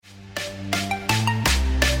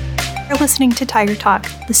listening to Tiger Talk,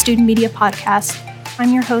 the student media podcast.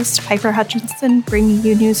 I'm your host, Piper Hutchinson, bringing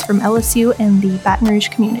you news from LSU and the Baton Rouge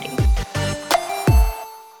community.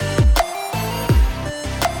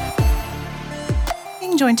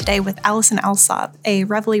 Being joined today with Allison Alsop, a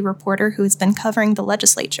Reveille reporter who has been covering the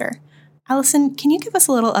legislature. Allison, can you give us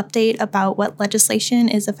a little update about what legislation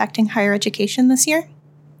is affecting higher education this year?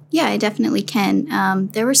 Yeah, I definitely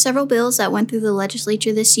can. There were several bills that went through the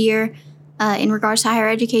legislature this year in regards to higher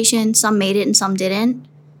education. Some made it and some didn't.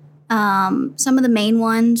 Some of the main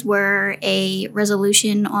ones were a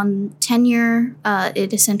resolution on tenure.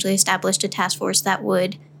 It essentially established a task force that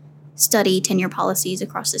would study tenure policies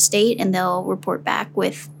across the state, and they'll report back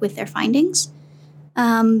with their findings.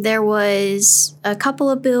 There was a couple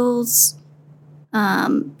of bills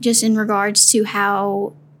just in regards to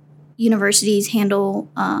how universities handle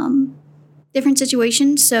different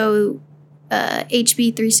situations. So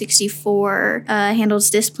HB 364 handles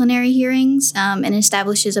disciplinary hearings and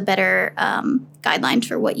establishes a better guidelines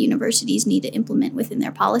for what universities need to implement within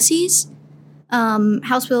their policies.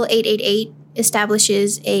 House Bill 888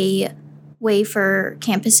 establishes a way for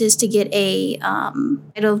campuses to get a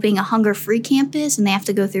title of being a hunger-free campus, and they have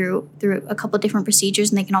to go through a couple of different procedures,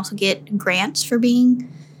 and they can also get grants for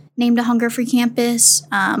being named a hunger-free campus.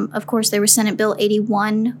 Of course, there was Senate Bill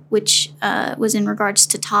 81, which was in regards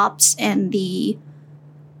to TOPS and the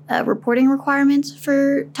reporting requirements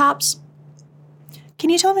for TOPS. Can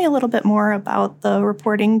you tell me a little bit more about the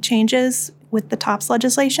reporting changes with the TOPS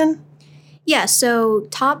legislation? Yeah, so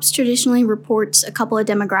TOPS traditionally reports a couple of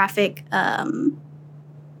different demographic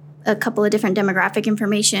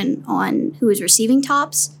information on who is receiving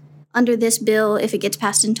TOPS. Under this bill, if it gets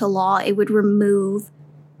passed into law, it would remove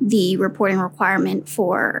the reporting requirement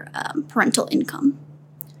for parental income.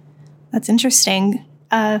 That's interesting.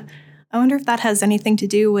 I wonder if that has anything to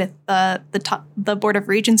do with the Board of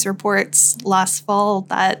Regents reports last fall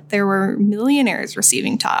that there were millionaires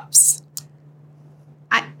receiving TOPS.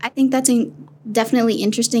 I think that's definitely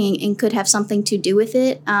interesting and could have something to do with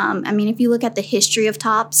it. I mean, if you look at the history of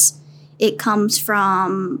TOPS, it comes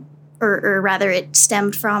from, or rather it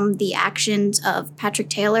stemmed from the actions of Patrick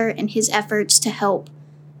Taylor and his efforts to help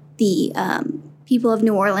the people of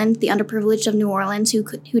New Orleans, the underprivileged of New Orleans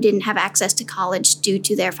who didn't have access to college due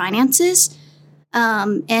to their finances.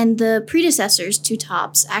 And the predecessors to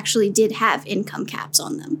TOPS actually did have income caps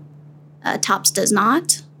on them. TOPS does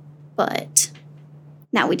not, but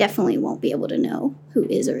now we definitely won't be able to know who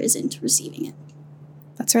is or isn't receiving it.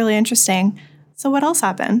 That's really interesting. So what else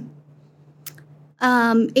happened?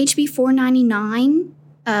 HB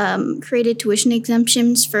 499 created tuition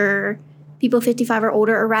exemptions for people 55 or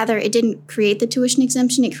older, or rather, it didn't create the tuition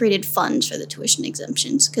exemption, it created funds for the tuition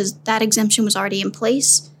exemptions, because that exemption was already in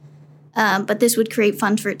place. But this would create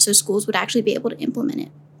funds for it so schools would actually be able to implement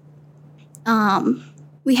it.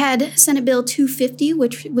 We had Senate Bill 250,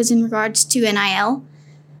 which was in regards to NIL.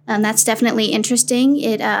 That's definitely interesting.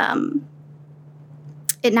 It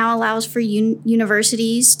now allows for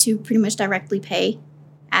universities to pretty much directly pay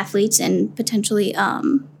athletes and potentially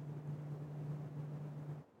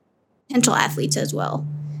potential athletes as well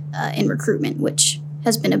in recruitment, which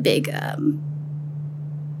has been a big, I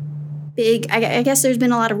guess there's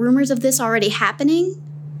been a lot of rumors of this already happening.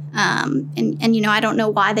 And I don't know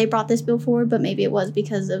why they brought this bill forward, but maybe it was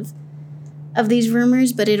because of these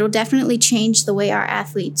rumors, but it'll definitely change the way our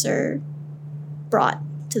athletes are brought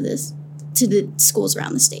to the schools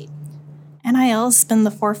around the state. NIL's been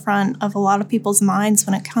the forefront of a lot of people's minds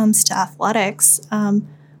when it comes to athletics.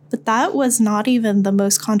 But that was not even the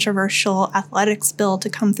most controversial athletics bill to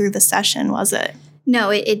come through the session, was it? No,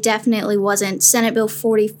 it definitely wasn't. Senate Bill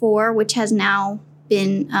 44, which has now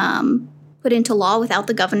been put into law without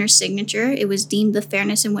the governor's signature. It was deemed the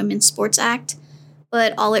Fairness in Women's Sports Act.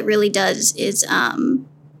 But all it really does is,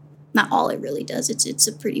 not all it really does, it's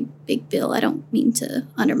a pretty big bill. I don't mean to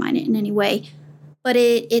undermine it in any way. But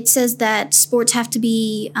it says that athletes have to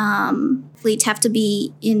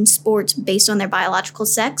be in sports based on their biological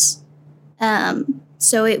sex.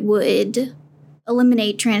 So it would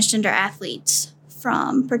eliminate transgender athletes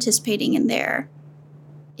from participating in their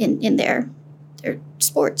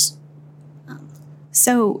sports.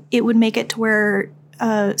 So it would make it to where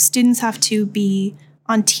students have to be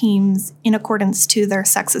on teams in accordance to their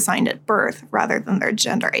sex assigned at birth rather than their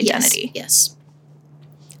gender identity. Yes.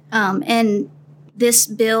 And this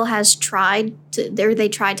bill has tried to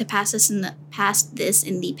pass this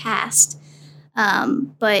in the past.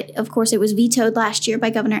 But of course it was vetoed last year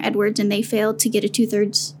by Governor Edwards, and they failed to get a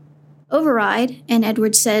 2/3 override. And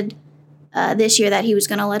Edwards said this year that he was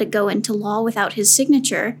going to let it go into law without his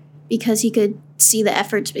signature because he could see the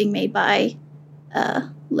efforts being made by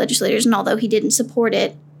legislators. And although he didn't support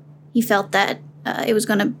it, he felt that it was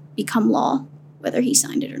going to become law, whether he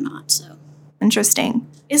signed it or not. So interesting.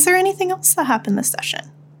 Is there anything else that happened this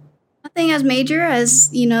session? Nothing as major as,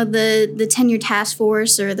 the tenure task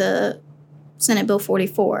force or the Senate Bill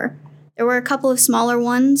 44. There were a couple of smaller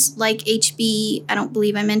ones like HB, I don't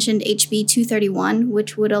believe I mentioned HB 231,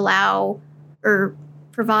 which would allow or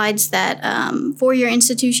provides that four-year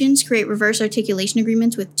institutions create reverse articulation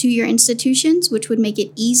agreements with two-year institutions, which would make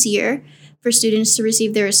it easier for students to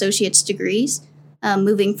receive their associate's degrees,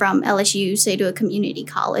 moving from LSU, say, to a community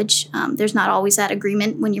college. There's not always that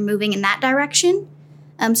agreement when you're moving in that direction.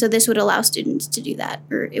 So this would allow students to do that,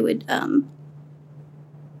 or it would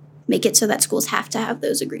make it so that schools have to have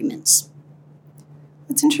those agreements.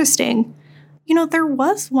 That's interesting. There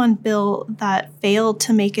was one bill that failed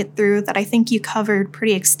to make it through that I think you covered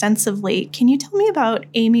pretty extensively. Can you tell me about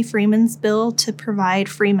Amy Freeman's bill to provide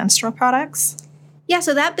free menstrual products? Yeah,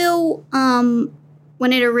 so that bill,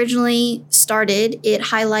 when it originally started, it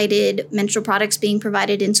highlighted menstrual products being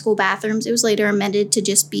provided in school bathrooms. It was later amended to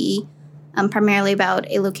just be primarily about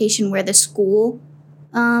a location where the school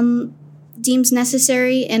deems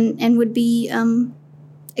necessary and would be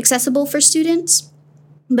accessible for students.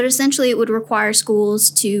 But essentially, it would require schools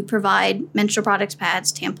to provide menstrual products,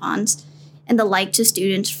 pads, tampons, and the like to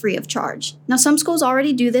students free of charge. Now, some schools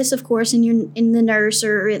already do this, of course, in the nurse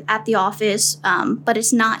or at the office, but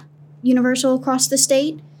it's not universal across the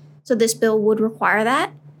state. So this bill would require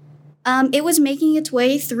that. It was making its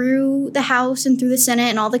way through the House and through the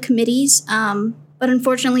Senate and all the committees, but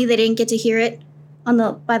unfortunately, they didn't get to hear it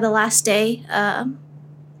by the last day,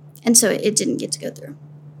 and so it didn't get to go through.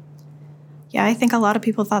 Yeah, I think a lot of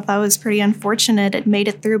people thought that was pretty unfortunate. It made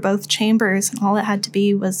it through both chambers, and all it had to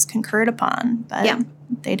be was concurred upon, but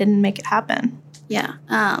they didn't make it happen. Yeah,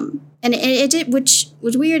 and it did, which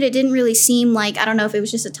was weird. It didn't really seem like, I don't know if it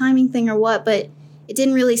was just a timing thing or what, but it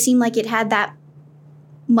didn't really seem like it had that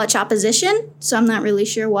much opposition, so I'm not really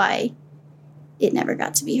sure why it never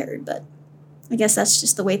got to be heard, but I guess that's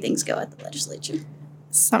just the way things go at the legislature.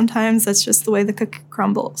 Sometimes that's just the way the cookie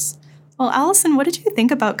crumbles. Well, Allison, what did you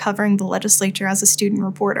think about covering the legislature as a student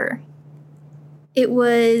reporter? It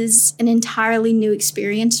was an entirely new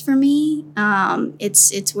experience for me.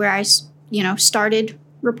 It's where I, started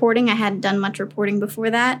reporting. I hadn't done much reporting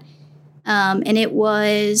before that. And it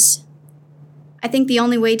was, I think the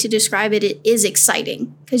only way to describe it is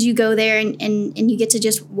exciting, because you go there and you get to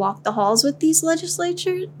just walk the halls with these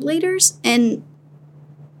legislators. And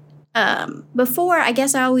before, I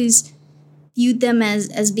guess I always viewed them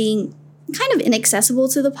as being kind of inaccessible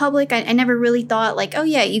to the public. I never really thought like, oh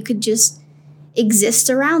yeah, you could just exist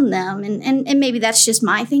around them. And maybe that's just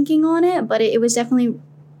my thinking on it, but it was definitely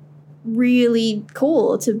really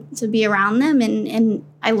cool to be around them, and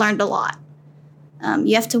I learned a lot.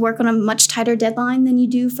 You have to work on a much tighter deadline than you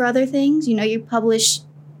do for other things. You publish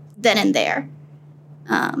then and there.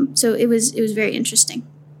 So it was very interesting.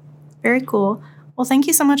 Very cool. Well, thank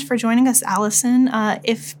you so much for joining us, Allison.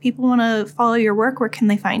 If people want to follow your work, where can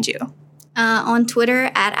they find you? On Twitter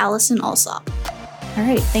at Allison Alsop. All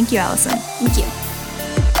right. Thank you, Allison. Thank you.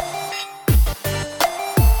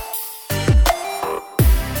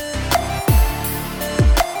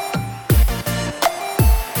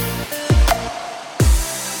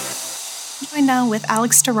 Now with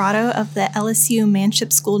Alex Dorado of the LSU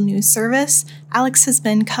Manship School News Service. Alex has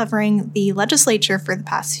been covering the legislature for the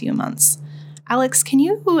past few months. Alex, can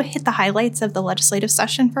you hit the highlights of the legislative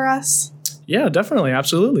session for us? Yeah, definitely.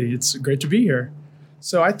 Absolutely. It's great to be here.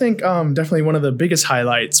 So I think definitely one of the biggest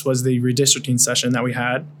highlights was the redistricting session that we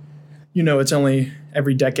had. It's only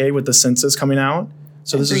every decade with the census coming out.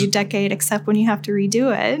 So every decade except when you have to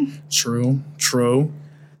redo it. True.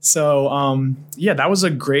 So that was a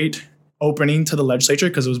great opening to the legislature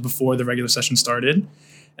because it was before the regular session started.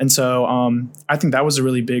 And so I think that was a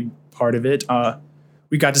really big part of it.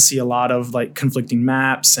 We got to see a lot of conflicting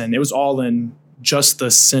maps, and it was all in just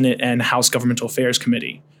the Senate and House Governmental Affairs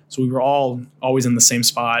Committee. So we were all always in the same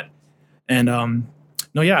spot. And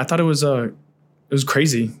I thought it was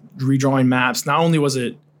crazy redrawing maps. Not only was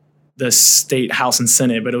it the state House and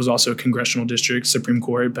Senate, but it was also congressional districts, Supreme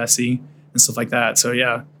Court, Bessie, and stuff like that. So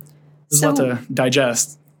there's a lot to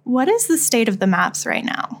digest. What is the state of the maps right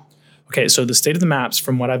now? Okay, so the state of the maps,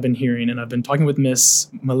 from what I've been hearing, and I've been talking with Miss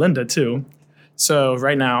Melinda too. So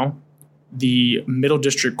right now, the Middle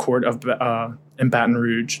District Court of in Baton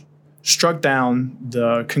Rouge struck down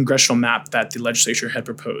the congressional map that the legislature had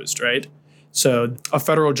proposed, right? So a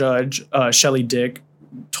federal judge, Shelley Dick,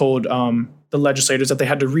 told the legislators that they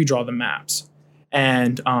had to redraw the maps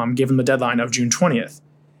and gave them a deadline of June 20th.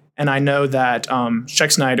 And I know that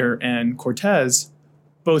Schexnayder and Cortez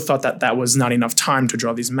both thought that that was not enough time to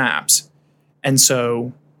draw these maps. And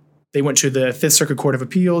so they went to the Fifth Circuit Court of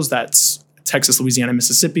Appeals. That's Texas, Louisiana,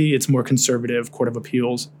 Mississippi. It's more conservative Court of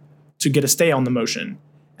Appeals to get a stay on the motion.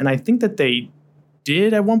 And I think that they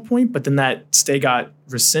did at one point, but then that stay got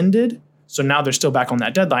rescinded. So now they're still back on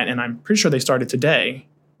that deadline. And I'm pretty sure they started today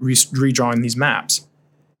redrawing these maps.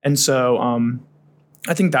 And so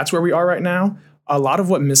I think that's where we are right now. A lot of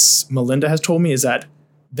what Miss Melinda has told me is that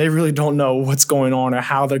they really don't know what's going on or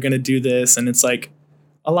how they're going to do this. And it's like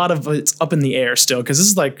a lot of it's up in the air still, because this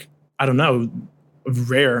is like, I don't know, a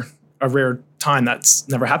rare time that's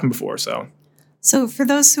never happened before. So for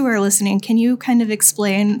those who are listening, can you kind of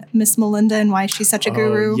explain Miss Melinda and why she's such a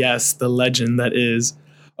guru? Yes, the legend that is.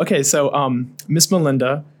 Okay, so Miss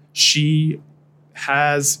Melinda, she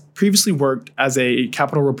has previously worked as a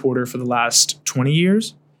Capitol reporter for the last 20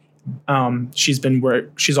 years.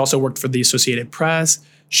 She's also worked for the Associated Press.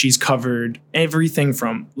 She's covered everything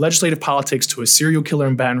from legislative politics to a serial killer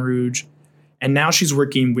in Baton Rouge. And now she's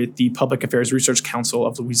working with the Public Affairs Research Council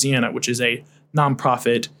of Louisiana, which is a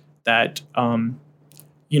nonprofit that,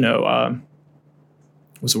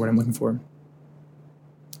 what's the word I'm looking for?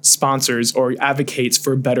 Sponsors or advocates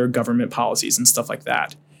for better government policies and stuff like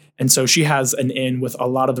that. And so she has an in with a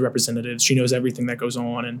lot of the representatives. She knows everything that goes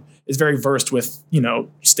on and is very versed with,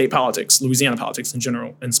 state politics, Louisiana politics in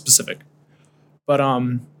general and specific. But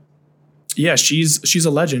yeah, she's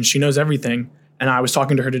a legend. She knows everything. And I was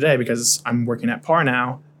talking to her today because I'm working at PAR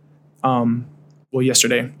now.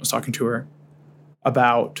 Yesterday I was talking to her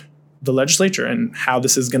about the legislature and how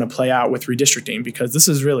this is going to play out with redistricting, because this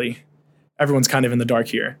is really, everyone's kind of in the dark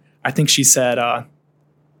here. I think she said, I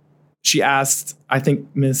think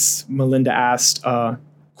Miss Melinda asked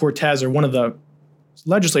Cortez or one of the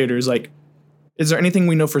legislators, like, is there anything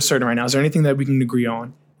we know for certain right now? Is there anything that we can agree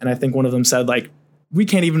on? And I think one of them said, like, we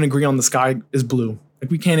can't even agree on the sky is blue. Like,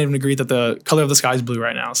 we can't even agree that the color of the sky is blue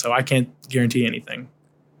right now. So I can't guarantee anything.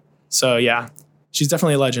 So yeah, she's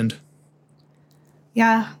definitely a legend.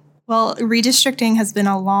 Yeah. Well, redistricting has been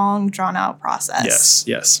a long, drawn-out process.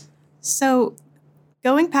 Yes. So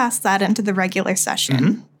going past that into the regular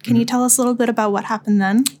session, can you tell us a little bit about what happened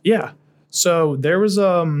then? Yeah. So there was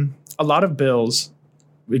a lot of bills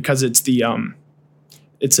because it's an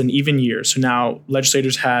even year. So now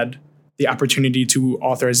legislators had the opportunity to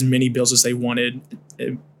author as many bills as they wanted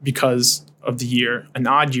because of the year. In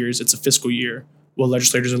odd years, it's a fiscal year. Well,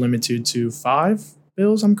 legislators are limited to 5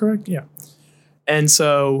 bills, I'm correct? Yeah. And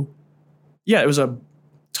so, yeah, it was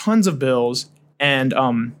tons of bills and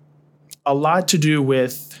a lot to do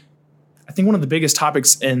with, I think one of the biggest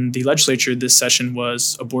topics in the legislature this session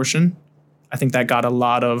was abortion. I think that got a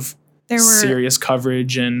lot of serious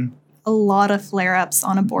coverage and a lot of flare-ups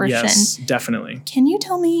on abortion. Yes, definitely. Can you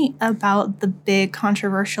tell me about the big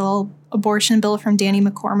controversial abortion bill from Danny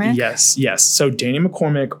McCormick? Yes. So Danny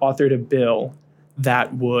McCormick authored a bill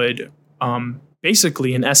that would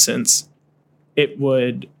basically, in essence, it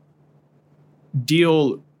would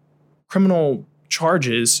deal criminal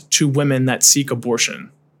charges to women that seek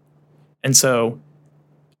abortion. And so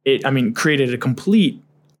it created a complete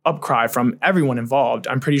upcry from everyone involved.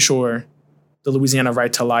 I'm pretty sure the Louisiana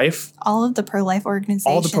Right to Life. All of the pro-life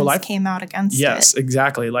organizations came out against it. Yes,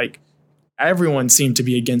 exactly. Like, everyone seemed to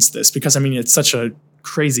be against this because, it's such a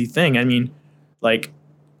crazy thing. I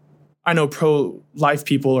know pro-life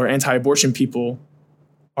people or anti-abortion people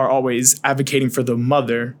are always advocating for the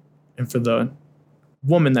mother and for the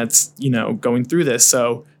woman that's, going through this.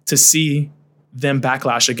 So to see them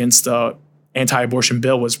backlash against the anti-abortion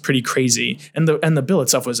bill was pretty crazy. And the bill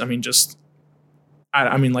itself was, I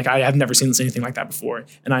have never seen anything like that before.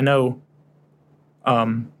 And I know,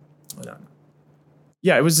 it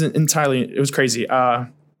was crazy.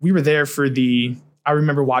 We were there I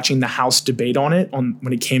remember watching the House debate on it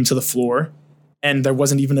when it came to the floor, and there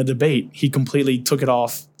wasn't even a debate. He completely took it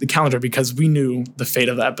off the calendar because we knew the fate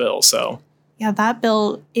of that bill. So yeah, that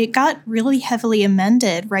bill, it got really heavily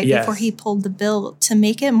amended before he pulled the bill to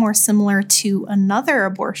make it more similar to another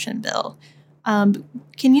abortion bill.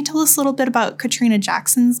 Can you tell us a little bit about Katrina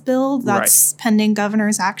Jackson's bill that's pending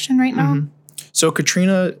governor's action right now? Mm-hmm. So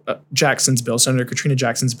Senator Katrina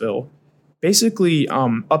Jackson's bill, basically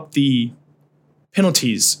upped the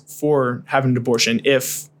penalties for having an abortion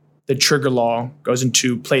if the trigger law goes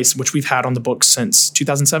into place, which we've had on the books since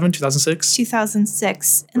 2007, 2006?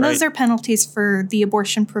 2006. And those are penalties for the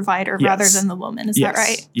abortion provider rather than the woman. Is that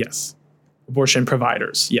right? Yes. Abortion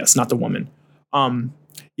providers. Yes, not the woman.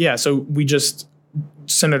 So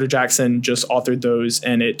Senator Jackson just authored those,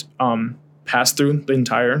 and it passed through the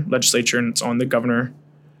entire legislature, and it's on the governor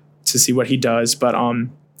to see what he does. But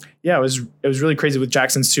yeah, it was really crazy with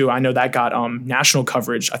Jackson's too. I know that got national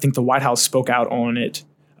coverage. I think the White House spoke out on it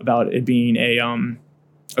about it being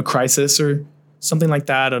a crisis or something like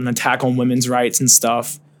that, an attack on women's rights and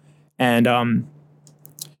stuff. And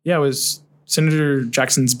yeah, it was Senator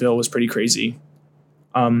Jackson's bill was pretty crazy.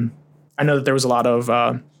 I know that there was a lot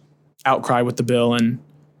of outcry with the bill and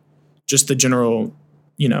just the general,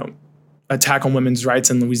 attack on women's rights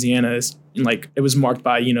in Louisiana is like it was marked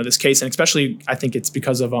by, this case. And especially I think it's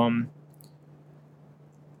because of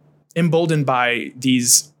emboldened by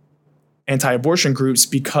these anti-abortion groups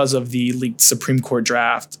because of the leaked Supreme Court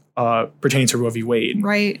draft pertaining to Roe v. Wade.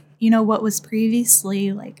 Right. What was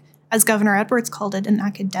previously, like, as Governor Edwards called it, an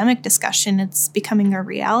academic discussion, it's becoming a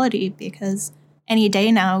reality because any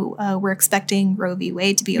day now we're expecting Roe v.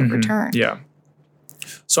 Wade to be overturned. Yeah.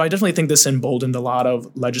 So I definitely think this emboldened a lot of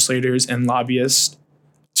legislators and lobbyists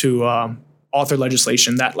to author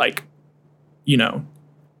legislation that,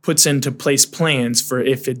 puts into place plans for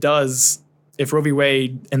if Roe v.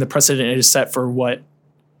 Wade and the precedent is set for what,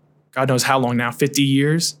 God knows how long now, 50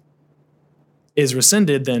 years, is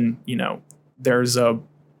rescinded, then, there's a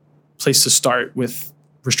place to start with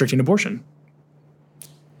restricting abortion.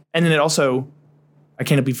 And then it also, I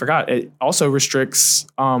can't be forgot, it also restricts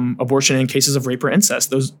abortion in cases of rape or incest.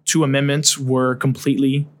 Those two amendments were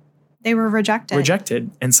completely... They were rejected.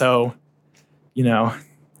 And so,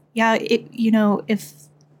 Yeah, if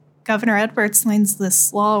Governor Edwards signs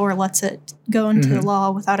this law or lets it go into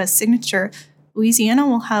law without a signature, Louisiana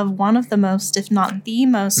will have one of the most, if not the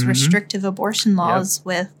most, restrictive abortion laws,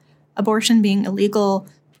 with abortion being illegal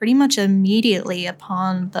pretty much immediately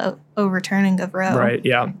upon the overturning of Roe. Right,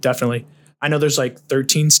 yeah, definitely. I know there's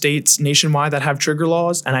 13 states nationwide that have trigger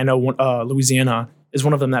laws, and I know Louisiana is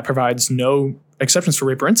one of them that provides no exceptions for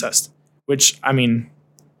rape or incest, which,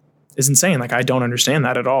 is insane. I don't understand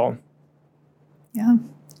that at all. Yeah.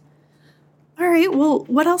 All right, well,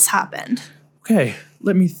 what else happened? Okay,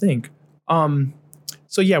 let me think.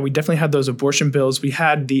 So yeah, we definitely had those abortion bills. We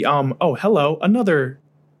had the, another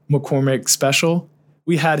McCormick special.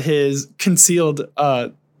 We had his concealed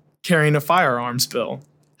carrying of firearms bill,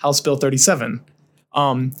 House Bill 37.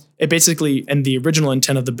 It basically, and the original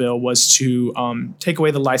intent of the bill was to take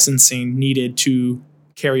away the licensing needed to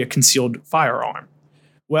carry a concealed firearm.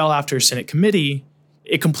 Well, after Senate committee,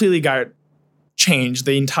 it completely got changed,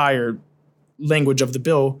 the entire language of the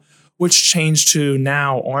bill, which changed to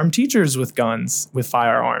now armed teachers with guns, with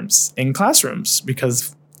firearms in classrooms,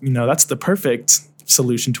 because, that's the perfect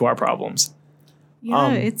solution to our problems.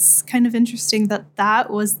 Yeah, it's kind of interesting that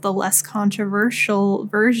was the less controversial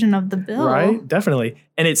version of the bill. Right, definitely.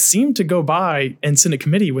 And it seemed to go by in Senate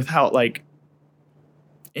committee without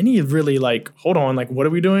any really hold on, what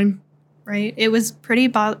are we doing? Right. It was pretty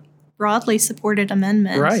broadly supported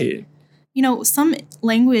amendment. Right. Some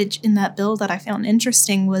language in that bill that I found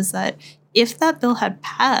interesting was that if that bill had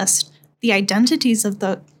passed, the identities of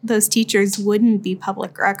those teachers wouldn't be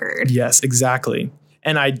public record. Yes, exactly.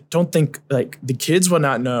 And I don't think the kids would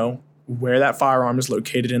not know where that firearm is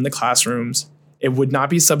located in the classrooms. It would not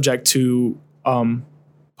be subject to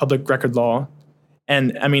public record law.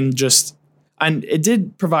 And and it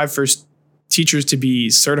did provide for teachers to be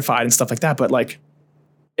certified and stuff like that. But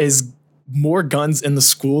is more guns in the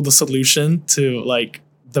school the solution to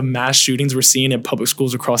the mass shootings we're seeing in public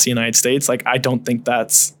schools across the United States? I don't think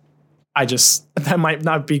that might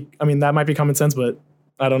not be, that might be common sense, but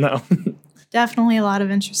I don't know. Definitely a lot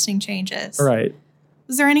of interesting changes. Right.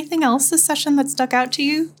 Was there anything else this session that stuck out to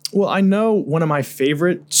you? Well, I know one of my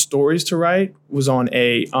favorite stories to write was on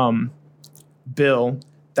a bill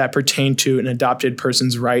that pertained to an adopted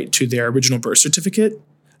person's right to their original birth certificate.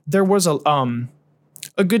 There was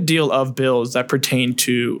a good deal of bills that pertain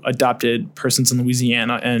to adopted persons in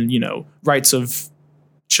Louisiana and, rights of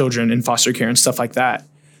children in foster care and stuff like that.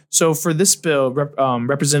 So for this bill,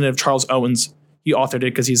 Representative Charles Owens, he authored it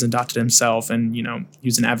because he's adopted himself and,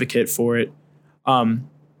 he's an advocate for it.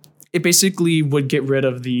 It basically would get rid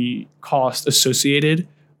of the cost associated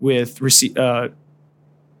with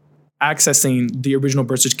accessing the original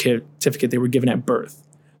birth certificate they were given at birth.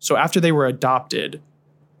 So after they were adopted,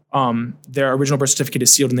 their original birth certificate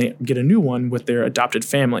is sealed and they get a new one with their adopted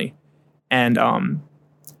family. And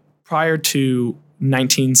prior to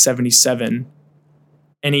 1977,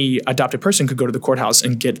 any adopted person could go to the courthouse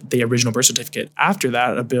and get the original birth certificate. After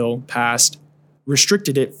that, a bill passed,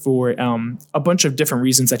 restricted it for a bunch of different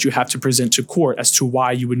reasons that you have to present to court as to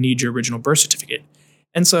why you would need your original birth certificate.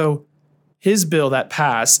 And so his bill that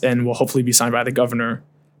passed and will hopefully be signed by the governor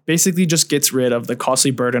basically just gets rid of the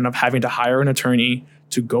costly burden of having to hire an attorney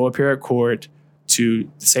to go appear at court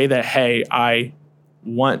to say that, hey, I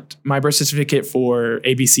want my birth certificate for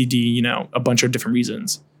A, B, C, D, a bunch of different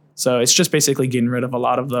reasons. So it's just basically getting rid of a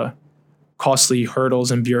lot of the costly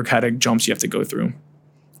hurdles and bureaucratic jumps you have to go through.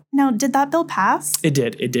 Now, did that bill pass? It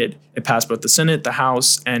did. It passed both the Senate, the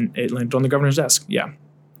House, and it landed on the governor's desk. Yeah.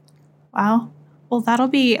 Wow. Well, that'll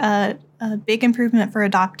be a big improvement for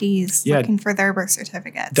adoptees looking for their birth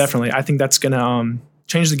certificates. Definitely. I think that's going to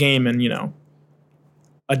change the game, and,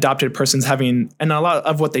 adopted persons having, and a lot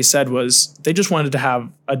of what they said was they just wanted to have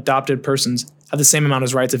adopted persons have the same amount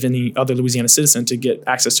of rights of any other Louisiana citizen to get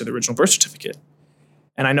access to the original birth certificate.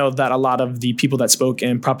 And I know that a lot of the people that spoke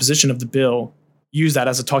in proposition of the bill use that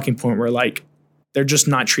as a talking point where they're just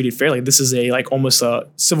not treated fairly. This is almost a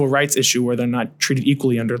civil rights issue where they're not treated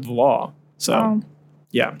equally under the law. So,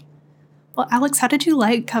 yeah. Well, Alex, how did you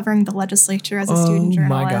like covering the legislature as a student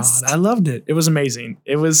journalist? Oh my God, I loved it. It was amazing.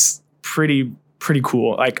 It was pretty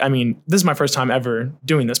cool. This is my first time ever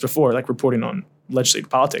doing this before, reporting on legislative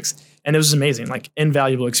politics. And it was amazing,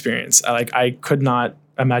 invaluable experience. I could not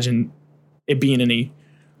imagine it being any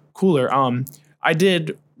cooler.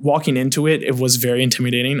 Walking into it, it was very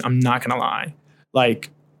intimidating. I'm not going to lie.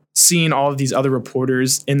 Seeing all of these other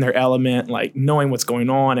reporters in their element, knowing what's going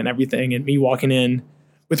on and everything, and me walking in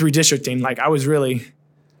with redistricting, I was really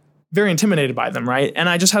very intimidated by them, right? And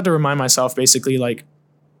I just had to remind myself, basically,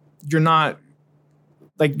 you're not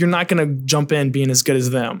going to jump in being as good as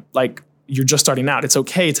them. You're just starting out. It's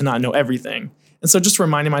okay to not know everything. And so just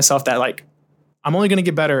reminding myself that, I'm only going to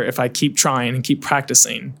get better if I keep trying and keep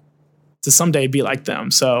practicing to someday be like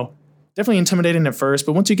them. So definitely intimidating at first,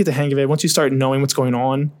 but once you get the hang of it, once you start knowing what's going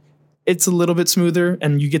on, it's a little bit smoother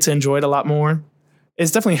and you get to enjoy it a lot more.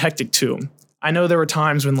 It's definitely hectic too. I know there were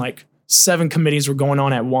times when 7 committees were going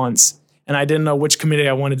on at once and I didn't know which committee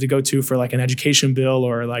I wanted to go to for an education bill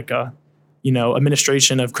or a,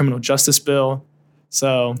 administration of criminal justice bill.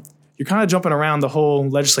 So you're kind of jumping around the whole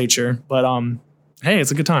legislature, but hey,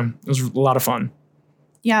 it's a good time. It was a lot of fun.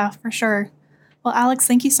 Yeah, for sure. Well, Alex,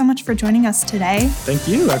 thank you so much for joining us today. Thank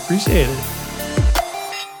you. I appreciate it.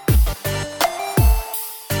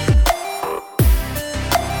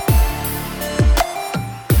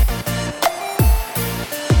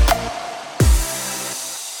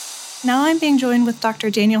 Now I'm being joined with Dr.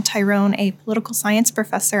 Daniel Tyrone, a political science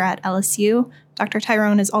professor at LSU. Dr.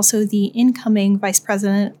 Tyrone is also the incoming vice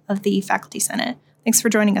president of the Faculty Senate. Thanks for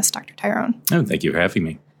joining us, Dr. Tyrone. Oh, thank you for having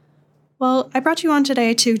me. Well, I brought you on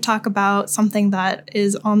today to talk about something that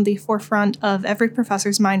is on the forefront of every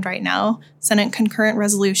professor's mind right now, Senate Concurrent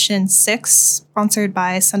Resolution 6, sponsored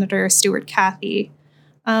by Senator Stuart Cathy.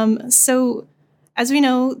 So, as we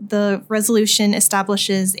know, the resolution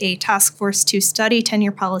establishes a task force to study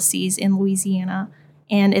tenure policies in Louisiana,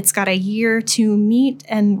 and it's got a year to meet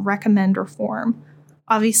and recommend reform.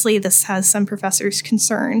 Obviously, this has some professors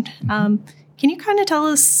concerned. Can you kind of tell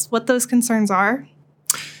us what those concerns are?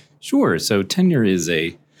 Sure. So tenure is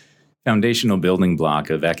a foundational building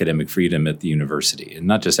block of academic freedom at the university, and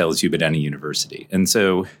not just LSU, but any university. And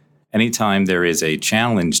so anytime there is a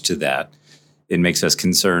challenge to that, it makes us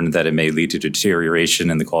concerned that it may lead to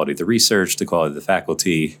deterioration in the quality of the research, the quality of the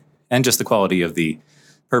faculty, and just the quality of the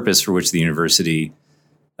purpose for which the university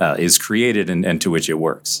is created and to which it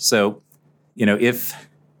works. So, if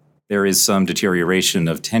there is some deterioration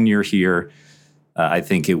of tenure here, I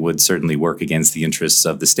think it would certainly work against the interests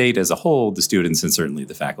of the state as a whole, the students, and certainly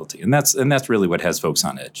the faculty. And that's really what has folks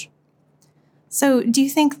on edge. So do you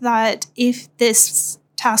think that if this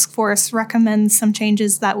task force recommends some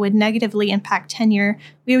changes that would negatively impact tenure,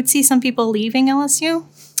 we would see some people leaving LSU?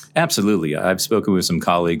 Absolutely. I've spoken with some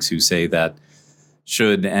colleagues who say that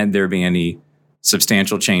should there be any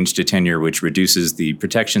substantial change to tenure which reduces the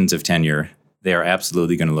protections of tenure, they are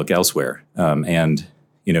absolutely going to look elsewhere and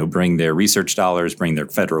bring their research dollars, bring their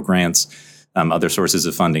federal grants, other sources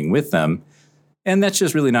of funding with them. And that's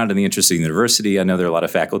just really not in the interest of the university. I know there are a lot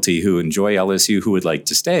of faculty who enjoy LSU who would like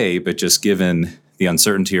to stay, but just given the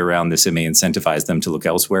uncertainty around this, it may incentivize them to look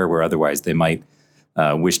elsewhere where otherwise they might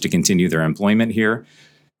wish to continue their employment here.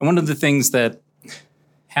 And one of the things that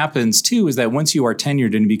happens, too, is that once you are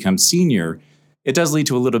tenured and become senior, it does lead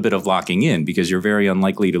to a little bit of locking in because you're very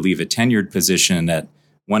unlikely to leave a tenured position at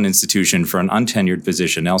one institution for an untenured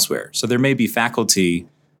position elsewhere. So there may be faculty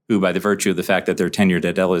who, by the virtue of the fact that they're tenured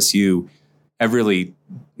at LSU, have really,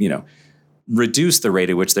 reduced the rate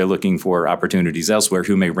at which they're looking for opportunities elsewhere,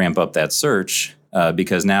 who may ramp up that search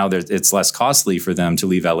because now it's less costly for them to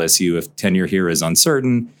leave LSU if tenure here is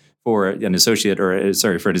uncertain, for an associate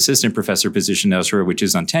for an assistant professor position elsewhere, which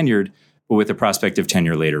is untenured, but with the prospect of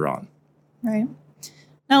tenure later on. Right.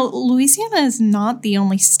 Now, Louisiana is not the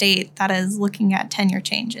only state that is looking at tenure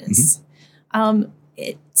changes.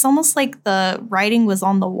 it's almost like the writing was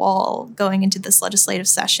on the wall going into this legislative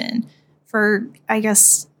session. For, I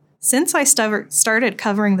guess, since I started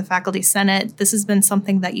covering the Faculty Senate, this has been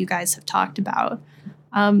something that you guys have talked about.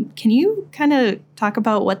 Can you kind of talk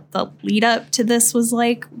about what the lead up to this was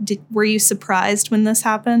like? Were you surprised when this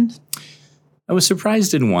happened? I was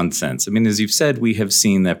surprised in one sense. I mean, as you've said, we have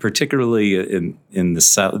seen that particularly in the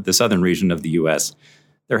southern region of the U.S.,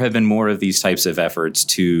 there have been more of these types of efforts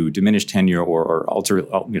to diminish tenure or alter,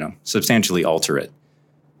 substantially alter it.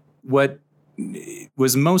 What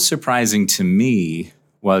was most surprising to me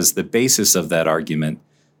was the basis of that argument.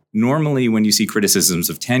 Normally, when you see criticisms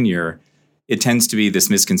of tenure, it tends to be this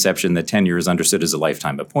misconception that tenure is understood as a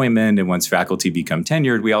lifetime appointment. And once faculty become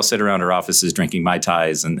tenured, we all sit around our offices drinking Mai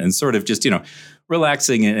Tais and sort of just,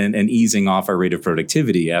 relaxing and easing off our rate of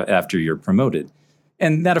productivity after you're promoted.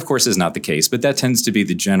 And that, of course, is not the case. But that tends to be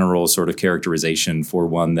the general sort of characterization for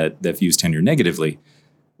one that views tenure negatively.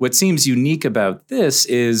 What seems unique about this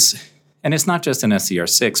is, and it's not just in SCR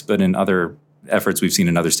 6, but in other efforts we've seen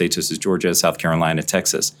in other states such as Georgia, South Carolina,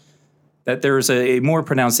 Texas, that there's a more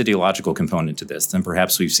pronounced ideological component to this than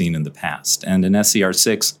perhaps we've seen in the past. And in SCR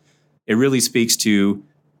 6, it really speaks to,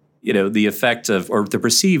 the effect of, or the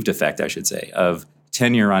perceived effect, I should say, of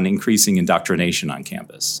tenure on increasing indoctrination on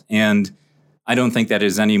campus. And I don't think that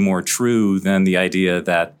is any more true than the idea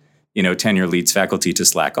that, tenure leads faculty to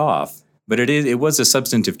slack off. But it was a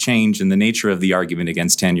substantive change in the nature of the argument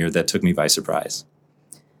against tenure that took me by surprise.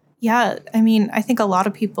 Yeah, I mean, I think a lot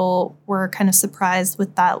of people were kind of surprised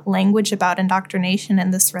with that language about indoctrination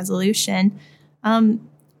in this resolution.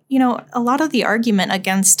 A lot of the argument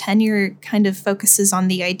against tenure kind of focuses on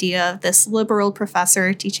the idea of this liberal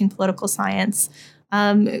professor teaching political science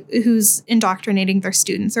who's indoctrinating their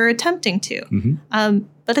students or attempting to. Mm-hmm.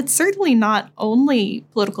 But it's certainly not only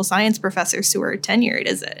political science professors who are tenured,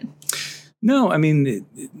 is it? No, I mean,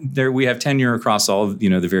 we have tenure across all,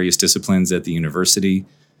 the various disciplines at the university.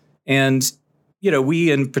 And,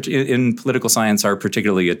 we in political science are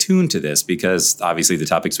particularly attuned to this because obviously the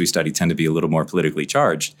topics we study tend to be a little more politically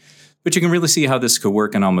charged. But you can really see how this could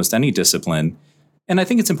work in almost any discipline. And I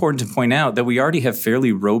think it's important to point out that we already have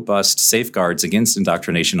fairly robust safeguards against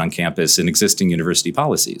indoctrination on campus in existing university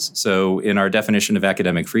policies. So in our definition of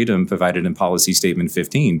academic freedom provided in Policy Statement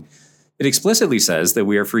 15, it explicitly says that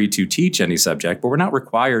we are free to teach any subject, but we're not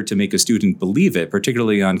required to make a student believe it,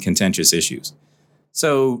 particularly on contentious issues.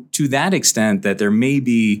 So to that extent that there may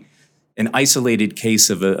be an isolated case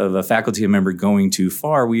of a faculty member going too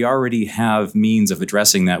far, we already have means of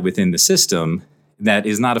addressing that within the system that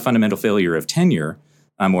is not a fundamental failure of tenure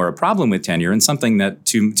or a problem with tenure, and something that,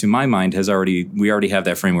 to my mind, we already have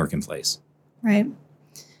that framework in place. Right.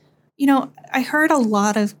 I heard a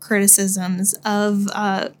lot of criticisms of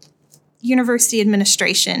university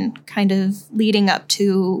administration kind of leading up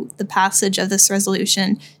to the passage of this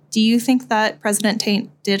resolution. Do you think that President Tate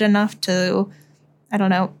did enough to,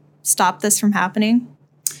 stop this from happening?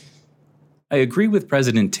 I agree with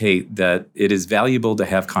President Tate that it is valuable to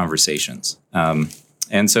have conversations.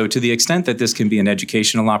 And so to the extent that this can be an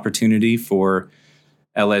educational opportunity for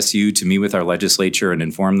LSU to meet with our legislature and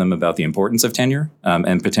inform them about the importance of tenure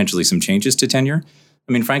and potentially some changes to tenure.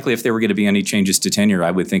 I mean, frankly, if there were going to be any changes to tenure,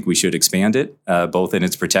 I would think we should expand it, both in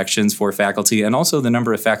its protections for faculty and also the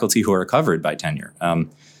number of faculty who are covered by tenure.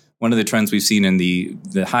 One of the trends we've seen in the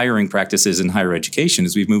hiring practices in higher education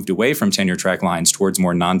is we've moved away from tenure track lines towards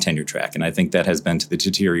more non-tenure track. And I think that has been to the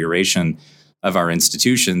deterioration of our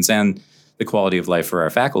institutions and the quality of life for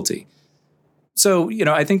our faculty. So,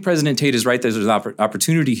 I think President Tate is right. There's an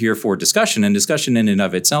opportunity here for discussion, and discussion in and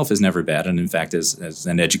of itself is never bad. And in fact, as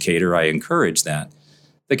an educator, I encourage that.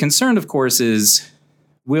 The concern, of course, is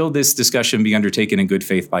will this discussion be undertaken in good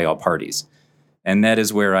faith by all parties? And that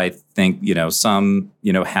is where I think, some,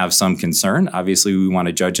 have some concern. Obviously, we want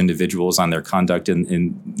to judge individuals on their conduct on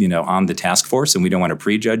the task force, and we don't want to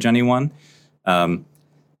prejudge anyone. But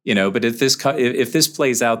if this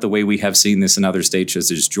plays out the way we have seen this in other states, such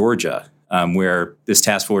as Georgia, where this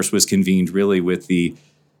task force was convened really with the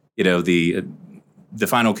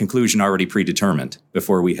final conclusion already predetermined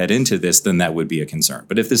before we head into this, then that would be a concern.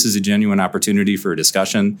 But if this is a genuine opportunity for a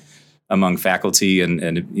discussion among faculty and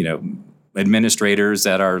administrators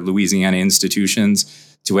at our Louisiana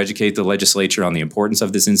institutions to educate the legislature on the importance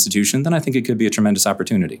of this institution, then I think it could be a tremendous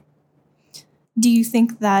opportunity. Do you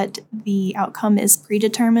think that the outcome is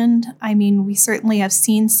predetermined? I mean, we certainly have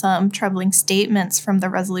seen some troubling statements from the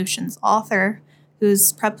resolution's author,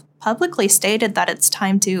 who's publicly stated that it's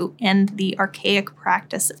time to end the archaic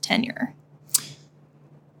practice of tenure.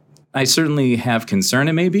 I certainly have concern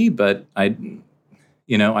it may be, but I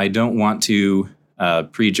don't want to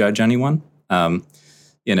prejudge anyone.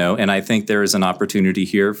 And I think there is an opportunity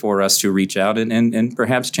here for us to reach out and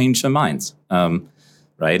perhaps change some minds.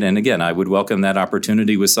 Right. And again, I would welcome that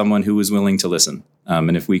opportunity with someone who is willing to listen.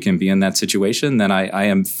 And if we can be in that situation, then I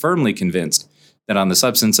am firmly convinced that on the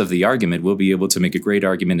substance of the argument, we'll be able to make a great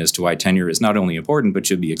argument as to why tenure is not only important, but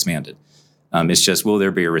should be expanded. It's just, will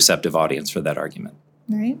there be a receptive audience for that argument?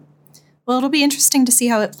 All right. Well, it'll be interesting to see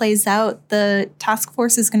how it plays out. The task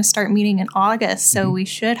force is going to start meeting in August, so we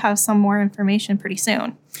should have some more information pretty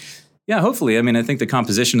soon. Yeah, hopefully. I mean, I think the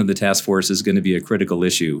composition of the task force is going to be a critical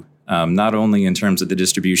issue, not only in terms of the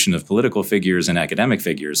distribution of political figures and academic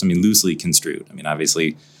figures, loosely construed.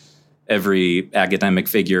 Obviously, every academic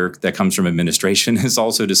figure that comes from administration is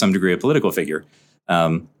also to some degree a political figure,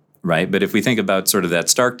 right? But if we think about sort of that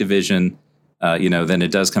stark division, then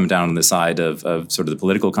it does come down on the side of sort of the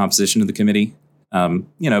political composition of the committee.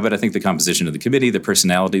 But I think the composition of the committee, the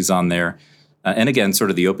personalities on there, and again,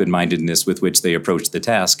 sort of the open-mindedness with which they approach the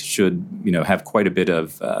task should, have quite a bit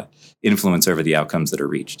of influence over the outcomes that are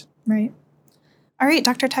reached. Right. All right,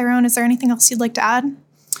 Dr. Tyrone, is there anything else you'd like to add?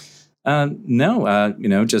 No,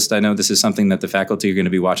 just I know this is something that the faculty are going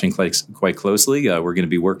to be watching quite closely. We're going to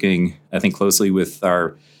be working, I think, closely with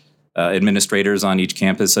our administrators on each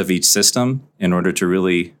campus of each system in order to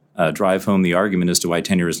really drive home the argument as to why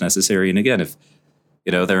tenure is necessary. And again, if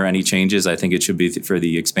there are any changes, I think it should be for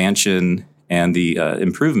the expansion and the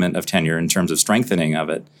improvement of tenure in terms of strengthening of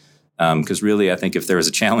it. Because really, I think if there is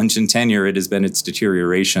a challenge in tenure, it has been its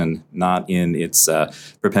deterioration, not in its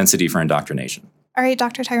propensity for indoctrination. All right,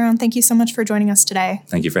 Dr. Tyrone, thank you so much for joining us today.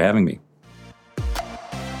 Thank you for having me.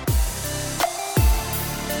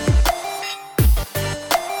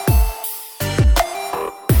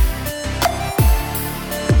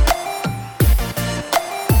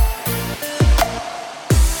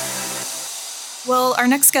 Well, our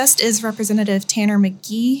next guest is Representative Tanner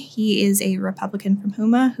McGee. He is a Republican from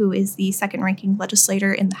Houma who is the second-ranking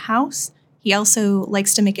legislator in the House. He also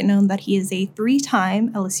likes to make it known that he is a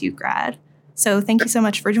 3-time LSU grad. So thank you so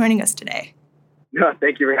much for joining us today. No,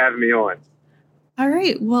 thank you for having me on. All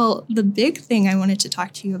right. Well, the big thing I wanted to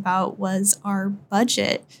talk to you about was our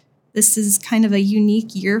budget. This is kind of a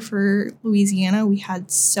unique year for Louisiana. We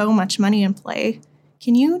had so much money in play.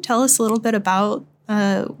 Can you tell us a little bit about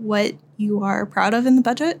what you are proud of in the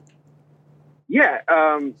budget? Yeah,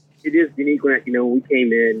 it is unique when we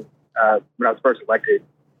came in when I was first elected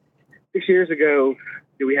 6 years ago.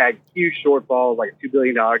 We had huge shortfalls, like a $2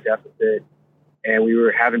 billion deficit, and we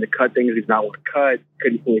were having to cut things we did not want to cut.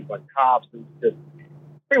 Couldn't fully fund cops. It was just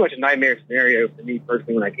pretty much a nightmare scenario for me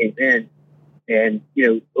personally when I came in. And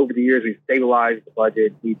over the years, we've stabilized the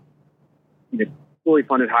budget. We've fully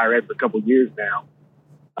funded higher ed for a couple of years now,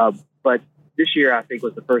 but this year, I think,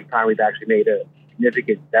 was the first time we've actually made a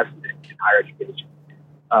significant investment in higher education,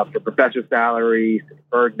 for professor salaries, to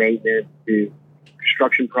deferred maintenance, to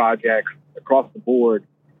construction projects across the board.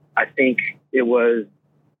 I think it was,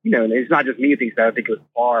 and it's not just me who thinks that. I think it was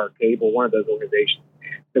PAR, Cable, one of those organizations.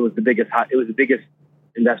 It was the biggest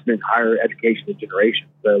investment in higher education in generations.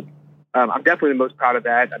 So I'm definitely the most proud of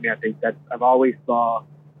that. I think that I've always saw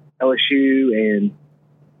LSU and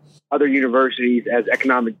other universities as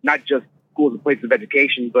economic, not just schools and places of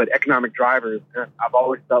education, but economic drivers. I've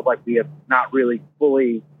always felt like we have not really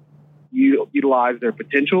fully utilized their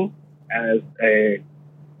potential as a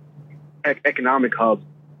economic hub,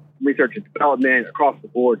 research and development across the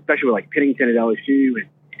board, especially with like Pennington at LSU. And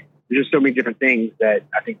there's just so many different things that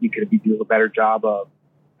I think we could be doing a better job of.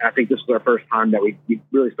 And I think this was our first time that we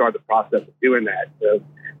really started the process of doing that. So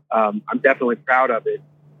I'm definitely proud of it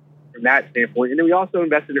from that standpoint. And then we also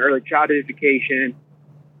invested in early childhood education.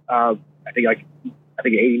 I think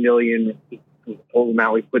 80 million was the total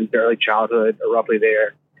amount we put into early childhood, or roughly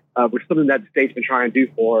there, which is something that the state's been trying to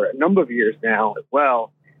do for a number of years now as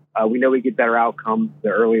well. We know we get better outcomes the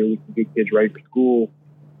earlier we can get kids ready for school.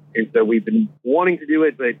 And so we've been wanting to do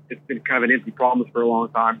it, but it's been kind of an empty promise for a long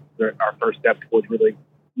time. Our first step towards really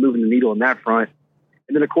moving the needle on that front.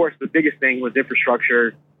 And then, of course, the biggest thing was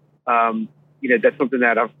infrastructure. That's something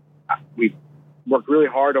that we've worked really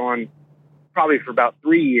hard on probably for about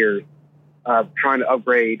 3 years, trying to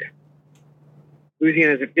upgrade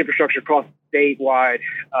Louisiana's infrastructure across statewide.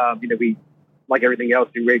 We, like everything else,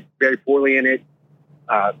 do very poorly in it.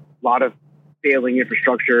 A lot of failing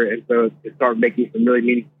infrastructure, and so to start making some really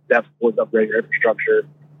meaningful steps towards upgrading our infrastructure,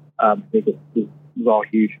 I think it was all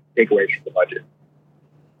huge takeaways from the budget.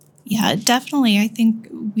 Yeah, definitely. I think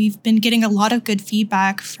we've been getting a lot of good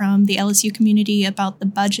feedback from the LSU community about the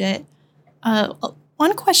budget.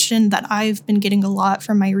 One question that I've been getting a lot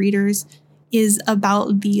from my readers is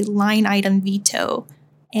about the line item veto.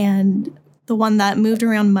 And the one that moved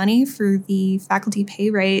around money for the faculty pay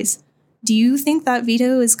raise. Do you think that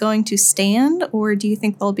veto is going to stand, or do you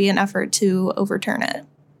think there'll be an effort to overturn it?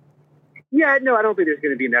 Yeah, no, I don't think there's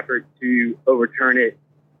going to be an effort to overturn it.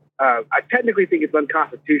 I technically think it's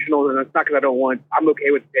unconstitutional, and it's not because I'm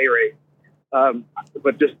okay with the pay raise.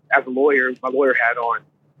 But just as a lawyer, my lawyer hat on,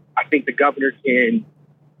 I think the governor can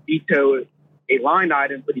veto a line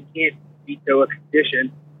item, but he can't veto a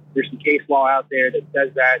condition. There's some case law out there that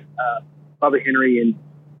says that Bubba Henry and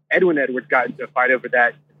Edwin Edwards got into a fight over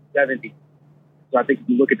that in the 70s. So I think if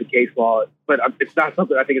you look at the case law, but it's not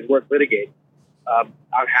something I think is worth litigating.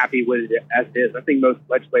 I'm happy with it as it is. I think most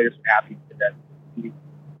legislators are happy with that.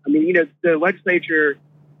 I mean, the legislature,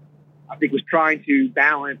 I think, was trying to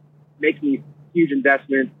balance making huge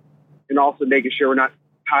investments and also making sure we're not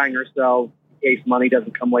tying ourselves in case money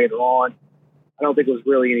doesn't come later on. I don't think there was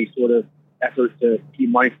really any sort of effort to keep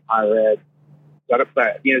money from higher ed. But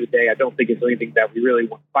at the end of the day, I don't think it's anything that we really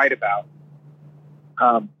want to fight about.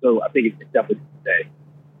 So I think it's definitely today.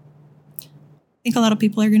 I think a lot of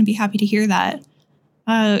people are going to be happy to hear that.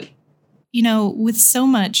 With so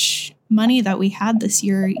much money that we had this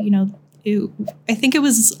year, I think it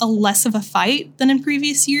was a less of a fight than in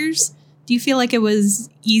previous years. Do you feel like it was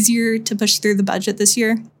easier to push through the budget this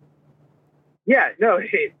year? Yeah, no,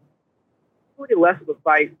 it's really less of a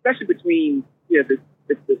fight, especially between the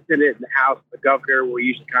Senate and the House and the governor, where we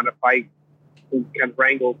usually kind of fight and kind of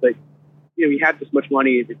wrangle. But we have this much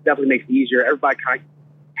money; it definitely makes it easier. Everybody kind of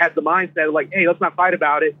has the mindset of like, hey, let's not fight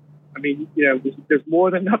about it. I mean, there's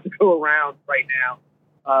more than enough to go around right now.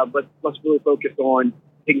 But let's really focus on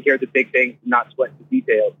taking care of the big things and not sweating the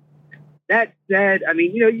details. That said, I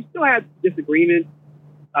mean, you still have disagreements.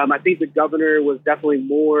 I think the governor was definitely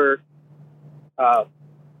more,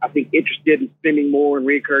 interested in spending more in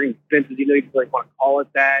recurring expenses. He didn't really want to call it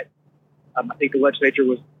that. I think the legislature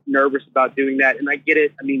was nervous about doing that. And I get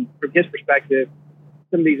it. I mean, from his perspective,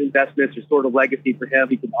 some of these investments are sort of legacy for him.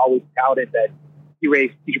 He can always tout it that he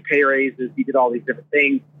raised teacher pay raises, he did all these different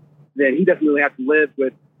things. Then he doesn't really have to live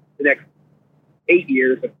with the next 8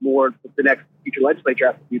 years of more, but the next future legislature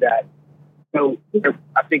has to do that. So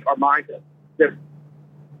I think our minds, at the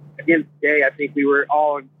end of the day, I think we were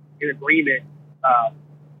all in agreement,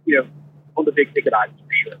 on the big ticket items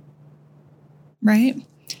for sure. Right.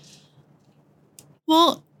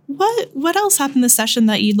 Well, what else happened this session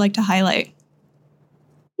that you'd like to highlight?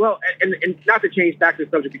 Well, and not to change back to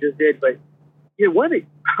the subject we just did, but one of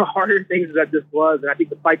the harder things that this was, and I think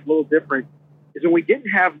the fight's a little different, is when we didn't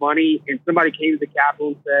have money and somebody came to the Capitol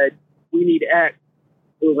and said, we need X,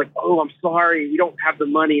 it was like, oh, I'm sorry, we don't have the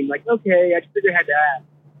money. I'm like, okay, I just figured I had to ask.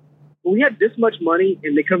 When we had this much money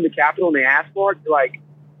and they come to the Capitol and they ask for it, they're like,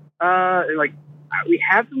 we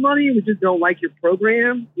have the money, we just don't like your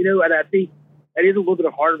program, and I think that is a little bit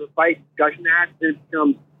of harder of a fight discussion act. It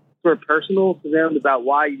becomes sort of personal to them about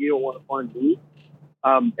why you don't want to fund me.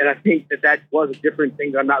 And I think that was a different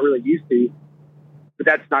thing that I'm not really used to, but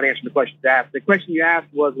that's not answering the question you asked. The question you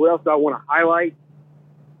asked was, what else do I want to highlight?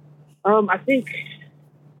 I think,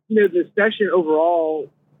 the session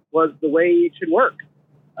overall was the way it should work.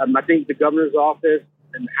 I think the governor's office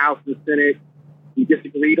and the House and the Senate, we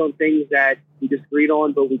disagreed on things that we disagreed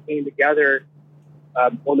on, but we came together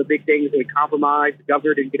on the big things and we compromised. The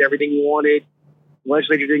governor didn't get everything he wanted. The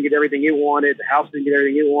legislature didn't get everything it wanted. The House didn't get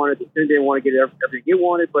everything it wanted. The Senate didn't want to get everything it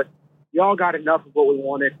wanted. But we all got enough of what we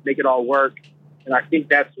wanted to make it all work. And I think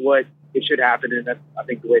that's what it should happen. And that's, I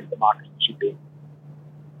think, the way democracy should be.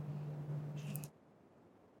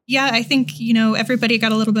 Yeah, I think, everybody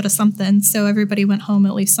got a little bit of something. So everybody went home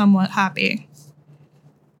at least somewhat happy.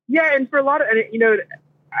 Yeah, and for a lot of,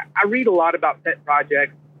 I read a lot about pet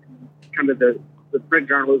projects, kind of the print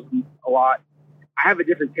journalism a lot. I have a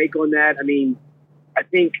different take on that. I mean, I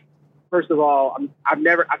think, first of all,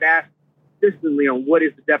 I've asked consistently on what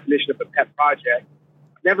is the definition of a pet project.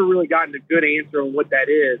 I've never really gotten a good answer on what that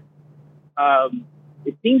is.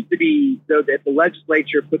 It seems to be, though, that the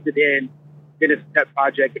legislature puts it in, then it's a pet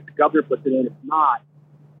project. If the governor puts it in, it's not.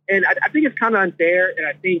 And I think it's kind of unfair. And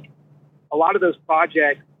I think a lot of those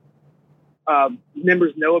projects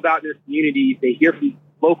members know about in their communities. They hear from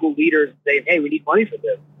local leaders saying, hey, we need money for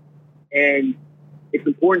this. And it's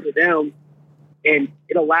important to them. And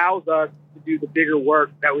it allows us to do the bigger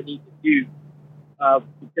work that we need to do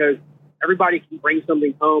because everybody can bring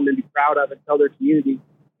something home and be proud of and tell their community,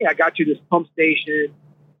 hey, I got you this pump station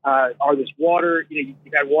or this water. You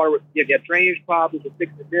had water, you had drainage problems, you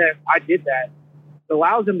fixed this. I did that. It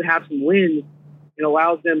allows them to have some wins and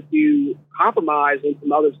allows them to compromise on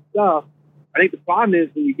some other stuff. I think the problem is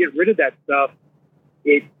when you get rid of that stuff,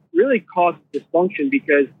 it really causes dysfunction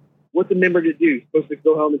because what's the member to do? Supposed to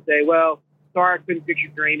go home and say, well, sorry I couldn't fix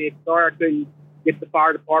your drainage, sorry I couldn't get the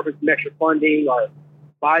fire department some extra funding or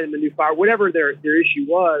buy them a new fire, whatever their issue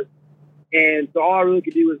was. And so all I really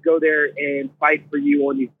could do was go there and fight for you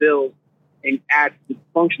on these bills and add to the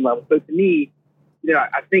function level. So to me,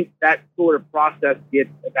 I think that sort of process gets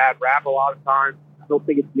a bad rap a lot of times. I don't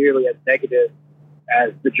think it's nearly as negative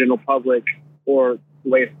as the general public or the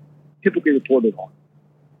way it's typically reported on.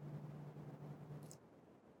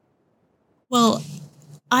 Well,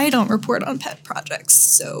 I don't report on pet projects,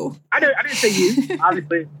 so I didn't say you,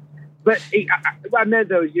 obviously, but what I meant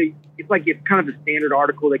though is it's like it's kind of a standard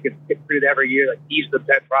article that gets printed every year. Like, these are the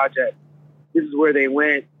pet project. This is where they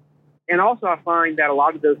went, and also I find that a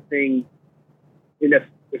lot of those things,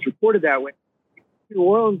 it's reported that way. New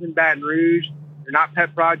Orleans and Baton Rouge, they're not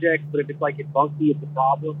pet projects, but if it's like it's funky, it's a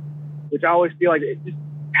problem. Which I always feel like it just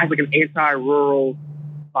has like an anti-rural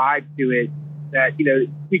vibe to it. That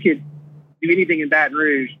we could do anything in Baton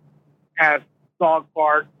Rouge, have dog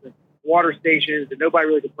parks and water stations, and nobody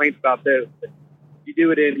really complains about those. But if you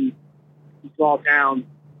do it in small towns,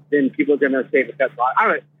 then people are going to say that that's why. I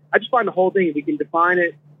don't know. I just find the whole thing, if we can define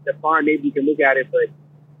it, that's fine. Maybe you can look at it, but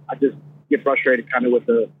I just get frustrated kind of with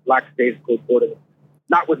the lackadaisical reporting.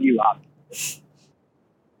 Not with you, obviously.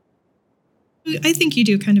 I think you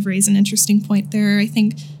do kind of raise an interesting point there. I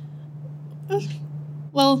think,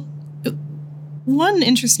 one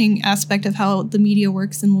interesting aspect of how the media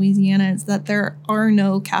works in Louisiana is that there are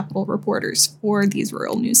no capital reporters for these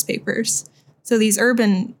rural newspapers. So these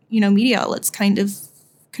urban, media outlets kind of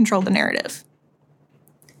control the narrative.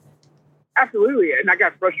 Absolutely. And I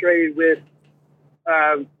got frustrated with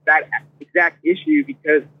that exact issue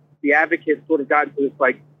because the Advocate sort of got into this,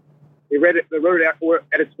 like, they wrote an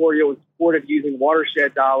editorial in support of using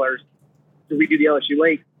watershed dollars to redo the LSU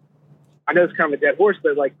Lakes. I know it's kind of a dead horse,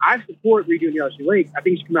 but I support redoing the LSU Lakes. I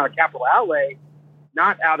think it should come out of capital outlay,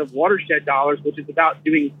 not out of watershed dollars, which is about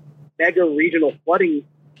doing mega regional flooding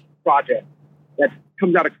projects. That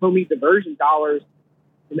comes out of Comey diversion dollars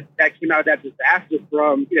that came out of that disaster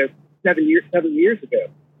from 7 years ago.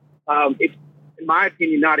 It's, in my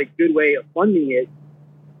opinion, not a good way of funding it.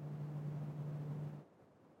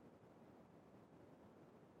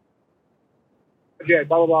 Yeah,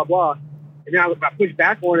 blah, blah, blah, blah. And now I push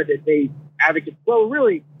back on it that they advocate, we're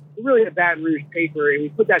really a Baton Rouge paper, and we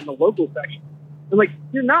put that in the local section. And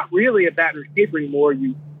you're not really a Baton Rouge paper anymore.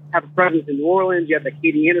 You have a presence in New Orleans, you have the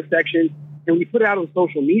Acadiana section, and when you put it out on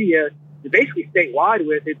social media, you're basically statewide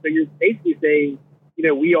with it. So you're basically saying,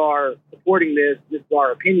 we are supporting this is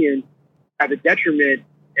our opinion, at a detriment,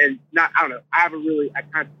 and not, I don't know, I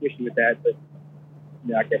kind of issue with that, but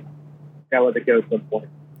I can let it go at some point.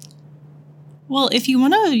 Well, if you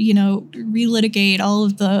want to, relitigate all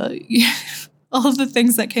of the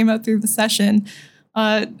things that came out through the session,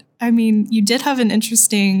 you did have an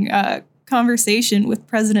interesting conversation with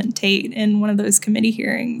President Tate in one of those committee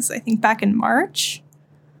hearings, I think back in March.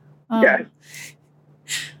 Yeah.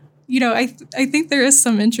 I think there is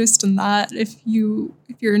some interest in that if you're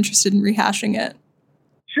interested in rehashing it.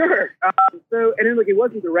 Sure. And then it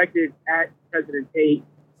wasn't directed at President Tate.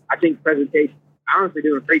 I think President Tate's honestly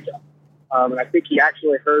doing a great job. And I think he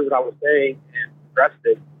actually heard what I was saying and addressed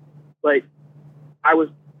it. But I was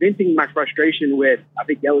venting my frustration with, I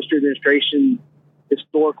think, the LSU administration's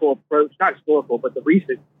historical approach, not historical, but the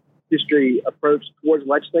recent history approach towards the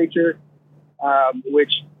legislature,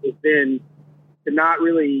 which has been to not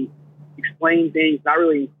really explain things, not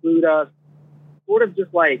really include us, sort of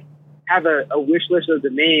just have a wish list of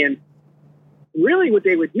demands. And really what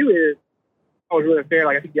they would do is, I was really fair,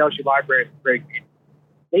 I think the LSU Library is a great example.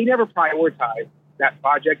 They never prioritized that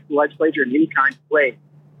project in the legislature in any kind of way.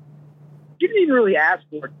 Didn't even really ask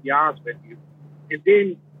for it, to be honest with you. And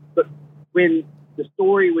then, but when the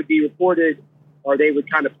story would be reported, or they would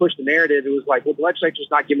kind of push the narrative, it was the legislature's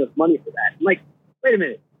not giving us money for that. I'm wait a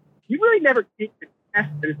minute. You really never take the test,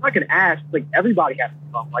 and it's like an ask. Everybody has to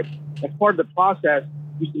come. As part of the process,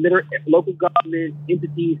 you submit local government,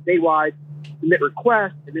 entities, statewide, submit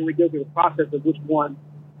requests, and then we go through the process of which one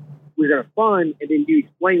we're going to fund, and then you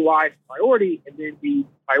explain why it's a priority, and then we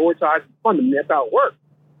prioritize and fund them. That's how it works.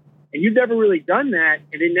 And you've never really done that,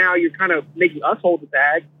 and then now you're kind of making us hold the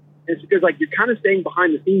bag. And it's because you're kind of staying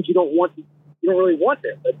behind the scenes. You don't really want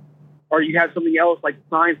this, or you have something else like the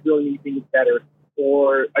science building you think is better,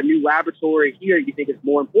 or a new laboratory here you think is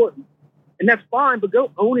more important, and that's fine. But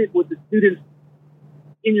go own it with the students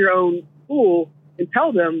in your own school and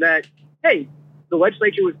tell them that, hey, the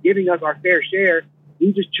legislature was giving us our fair share.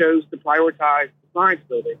 We just chose to prioritize the science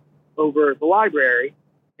building over the library,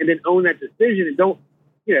 and then own that decision, and don't,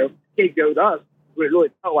 scapegoat us, what it really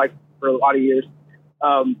felt like for a lot of years.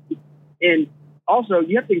 And also,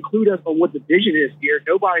 you have to include us on what the vision is here.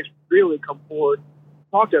 Nobody's really come forward to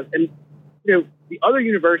talk to us. And, the other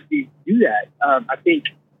universities do that. I think,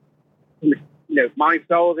 Monty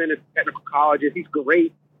Sullivan at technical colleges, he's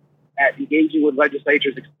great at engaging with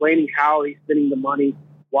legislatures, explaining how he's spending the money,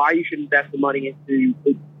 why you should invest the money into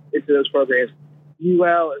those programs.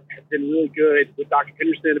 UL has been really good with Dr.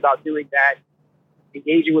 Henderson about doing that,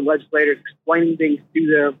 engaging with legislators, explaining things to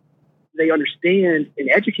them, they understand, and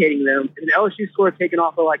educating them. And LSU's sort of taken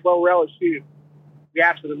off of like, well, we're LSU. We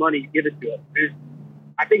ask for the money, you give it to us.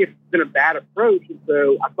 I think it's been a bad approach, and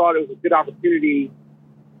so I thought it was a good opportunity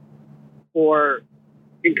for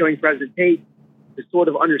incoming President Tate to sort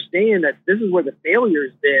of understand that this is where the failure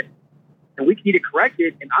has been, and we need to correct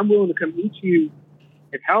it, and I'm willing to come meet you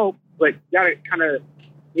and help, but you got to kind of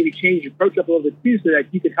maybe change your approach up a little bit too so that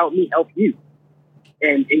you can help me help you.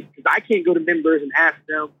 And because I can't go to members and ask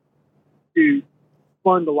them to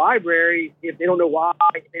fund the library if they don't know why,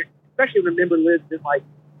 especially when a member lives in like,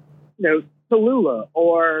 Tallulah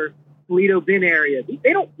or Toledo Bend area.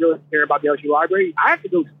 They don't really care about the LSU library. I have to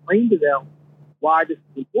go explain to them why this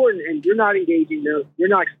is important, and you're not engaging them. You're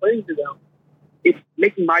not explaining to them. It's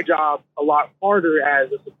making my job a lot harder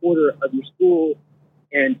as a supporter of your school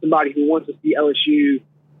and somebody who wants to see LSU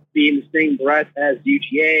be in the same breath as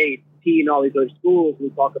UGA, T, and all these other schools. We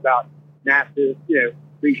talk about massive,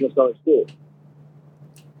 regional southern schools.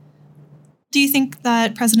 Do you think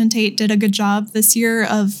that President Tate did a good job this year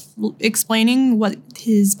of explaining what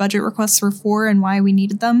his budget requests were for and why we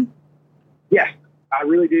needed them? Yes, I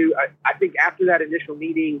really do. I think after that initial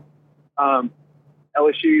meeting,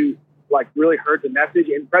 LSU really heard the message,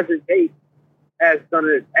 and President Tate has done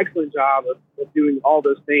an excellent job of doing all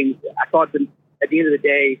those things. I thought that at the end of the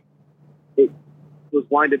day, it was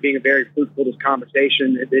wind up being a very fruitful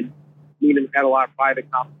conversation. And then me and him had a lot of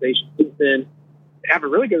private conversations since then. They have a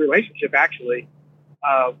really good relationship, actually,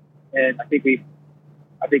 and I think he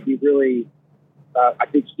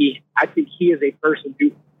is a person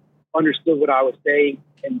who understood what I was saying,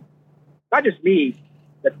 and not just me,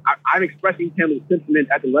 but I'm expressing to him the sentiment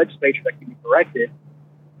at the legislature that can be corrected.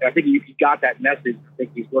 And I think if he got that message, I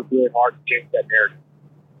think he's worked really hard to change that narrative.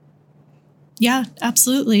 Yeah,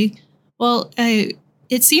 absolutely. Well,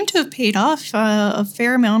 it seemed to have paid off. A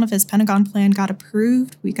fair amount of his Pentagon plan got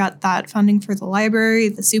approved. We got that funding for the library,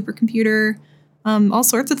 the supercomputer, all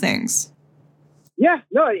sorts of things. Yeah,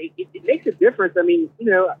 no, it makes a difference. I mean,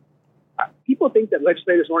 people think that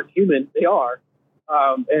legislators aren't human. They are.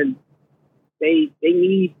 And they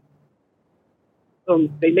need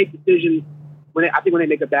they make decisions when they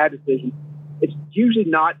make a bad decision. It's usually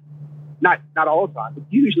not all the time. It's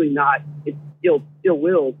usually not. It's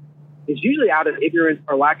ill-willed. It's usually out of ignorance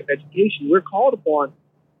or lack of education. We're called upon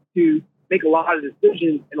to make a lot of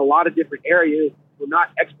decisions in a lot of different areas. We're not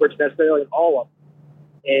experts necessarily in all of them.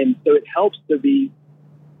 And so it helps to be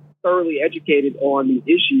thoroughly educated on these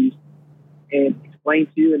issues and explain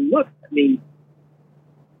to you. And look, I mean,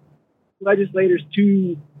 legislators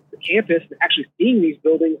to the campus and actually seeing these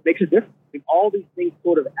buildings makes a difference. I mean, all these things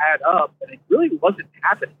sort of add up, and it really wasn't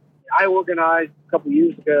happening. I organized a couple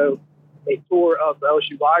years ago a tour of the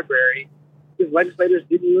LSU library because legislators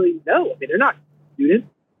didn't really know. I mean, they're not students.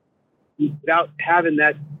 Without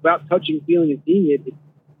touching, feeling, and seeing it,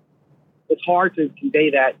 it's hard to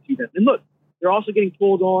convey that to them. And look, they're also getting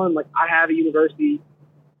pulled on. Like, I have a university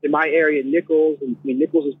in my area, Nichols, and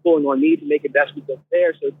Nichols is pulling on me to make investments up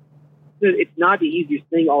there. So it's not the easiest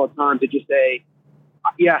thing all the time to just say,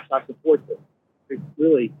 yes, I support this. To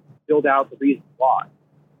really build out the reasons why.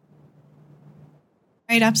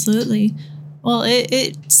 Right, absolutely. Well,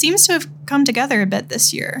 it seems to have come together a bit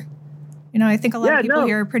this year. I think a lot of people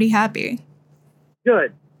here are pretty happy.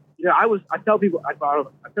 Good. I tell people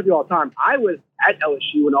all the time, I was at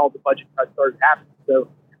LSU when all the budget cuts started happening. So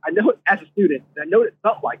I know it as a student, and I know what it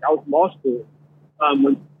felt like. I was in law school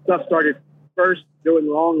when stuff started first going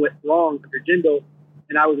wrong under Jindal,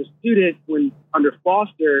 and I was a student under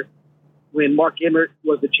Foster when Mark Emmert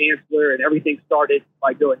was the chancellor and everything started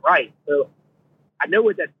going right. So I know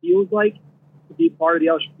what that feels like to be part of the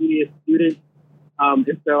LSU community as a student.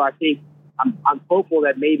 And so I think I'm hopeful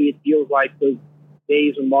that maybe it feels like those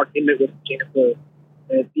days when Mark Emmert was the chancellor,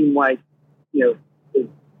 and it seemed like, the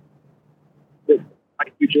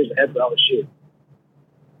future is ahead for LSU.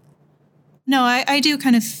 No, I do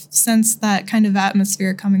kind of sense that kind of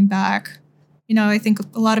atmosphere coming back. I think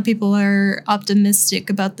a lot of people are optimistic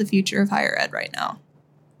about the future of higher ed right now.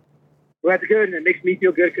 Well, that's good, and it makes me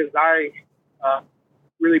feel good because I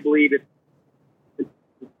really believe it.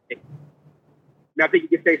 I think you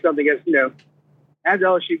can say something as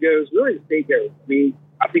LSU goes, really the state goes. I mean,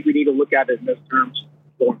 I think we need to look at it in those terms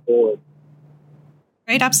going forward.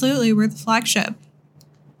 Right, absolutely. We're the flagship.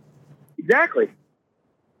 Exactly.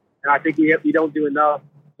 And I think we don't do enough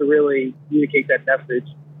to really communicate that message.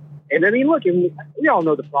 And I mean, look, and we all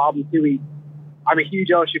know the problem too. I'm a huge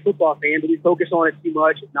LSU football fan, but we focus on it too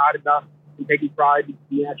much and not enough in taking pride in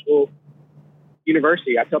the actual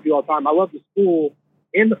university. I tell people all the time, I love the school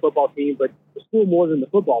and the football team, but the school more than the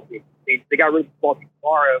football team. I mean, they got rid of the football team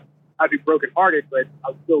tomorrow, I'd be brokenhearted, but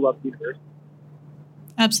I still love the university.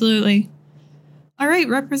 Absolutely. All right,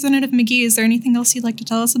 Representative McGee, is there anything else you'd like to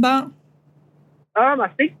tell us about? I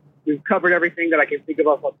think we've covered everything that I can think of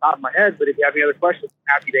off the top of my head, but if you have any other questions,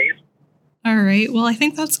 I'm happy to answer. All right, well, I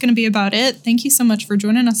think that's going to be about it. Thank you so much for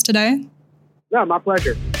joining us today. No, my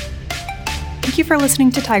pleasure. Thank you for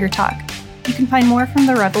listening to Tiger Talk. You can find more from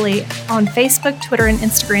the Reveille on Facebook, Twitter, and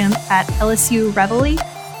Instagram at LSU Reveille,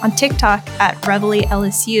 on TikTok at Reveille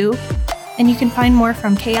LSU, and you can find more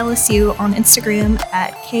from KLSU on Instagram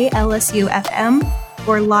at KLSUFM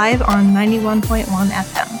or live on 91.1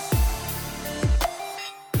 FM.